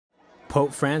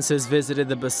Pope Francis visited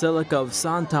the Basilica of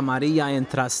Santa Maria in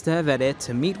Trastevere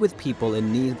to meet with people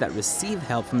in need that receive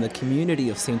help from the community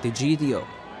of Sant'Egidio.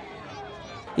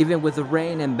 Even with the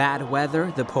rain and bad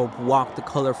weather, the Pope walked the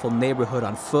colorful neighborhood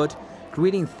on foot,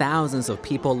 greeting thousands of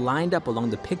people lined up along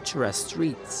the picturesque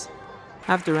streets.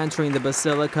 After entering the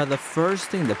basilica, the first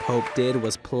thing the Pope did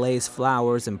was place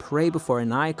flowers and pray before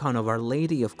an icon of Our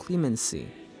Lady of Clemency.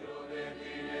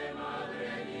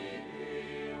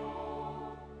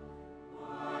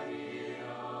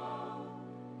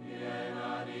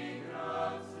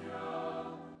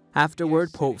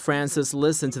 Afterward, Pope Francis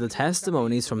listened to the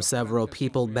testimonies from several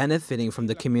people benefiting from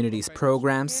the community's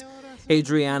programs.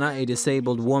 Adriana, a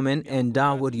disabled woman, and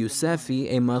Dawood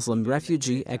Yousefi, a Muslim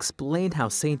refugee, explained how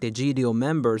Sant'Egidio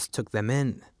members took them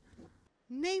in.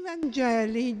 Nei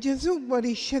Vangeli Gesù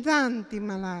guarisce tanti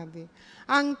malati.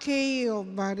 Anche io ho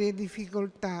varie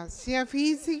difficoltà, sia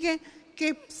fisiche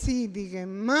che psichiche,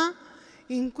 ma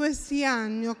in questi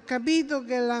anni ho capito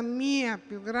che la mia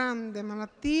più grande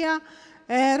malattia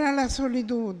era la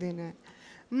solitudine.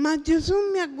 Ma Gesù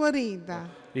mi ha guarita.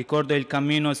 Ricordo il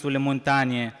cammino sulle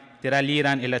montagne tra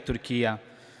l'Iran e la Turchia,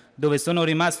 dove sono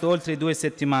rimasto oltre 2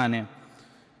 settimane.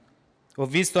 Ho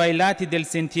visto ai lati del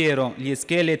sentiero gli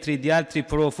scheletri di altri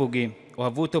profughi. Ho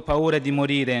avuto paura di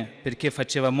morire perché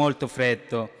faceva molto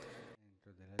freddo.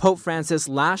 Pope Francis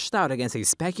lashed out against a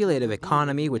speculative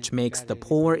economy which makes the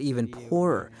poor even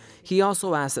poorer. He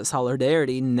also asked that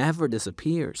solidarity never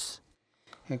disappears.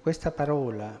 E questa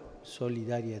parola,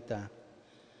 solidarietà,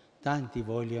 tanti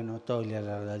vogliono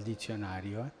toglierla dal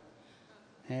dizionario,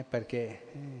 perché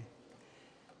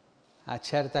a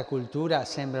certa cultura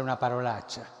sembra una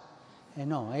parolaccia. E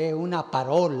no, è una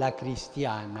parola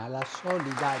cristiana, la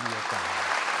solidarietà.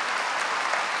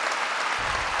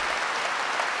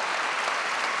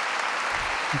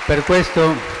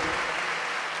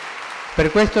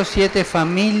 Per questo siete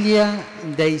famiglia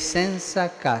dei senza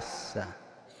casa,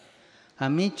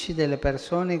 amici delle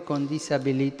persone con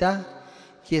disabilità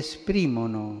che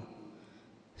esprimono,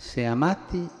 se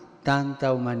amati,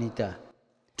 tanta umanità.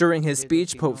 During his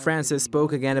speech, Pope Francis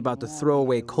spoke again about the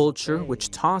throwaway culture, which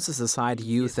tosses aside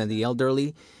youth and the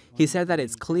elderly. He said that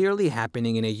it's clearly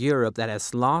happening in a Europe that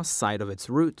has lost sight of its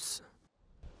roots.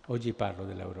 Oggi parlo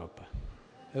dell'Europa.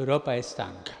 L'Europa è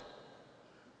stanca.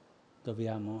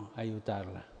 Dobbiamo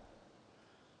aiutarla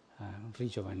a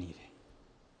rigiovanire,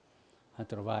 a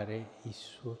trovare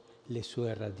le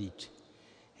sue radici.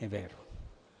 È vero,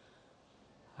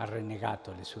 ha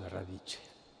rinnegato le sue radici.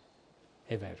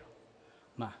 È vero.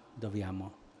 Ma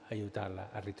dobbiamo aiutarla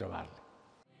a ritrovarle.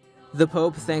 The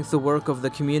Pope thanked the work of the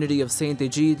community of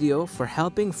Sant'Egidio for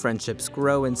helping friendships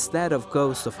grow instead of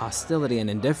ghosts of hostility and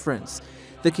indifference.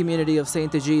 The community of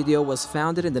Sant'Egidio was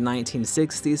founded in the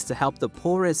 1960s to help the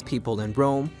poorest people in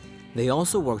Rome. They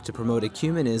also work to promote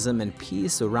ecumenism and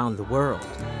peace around the world.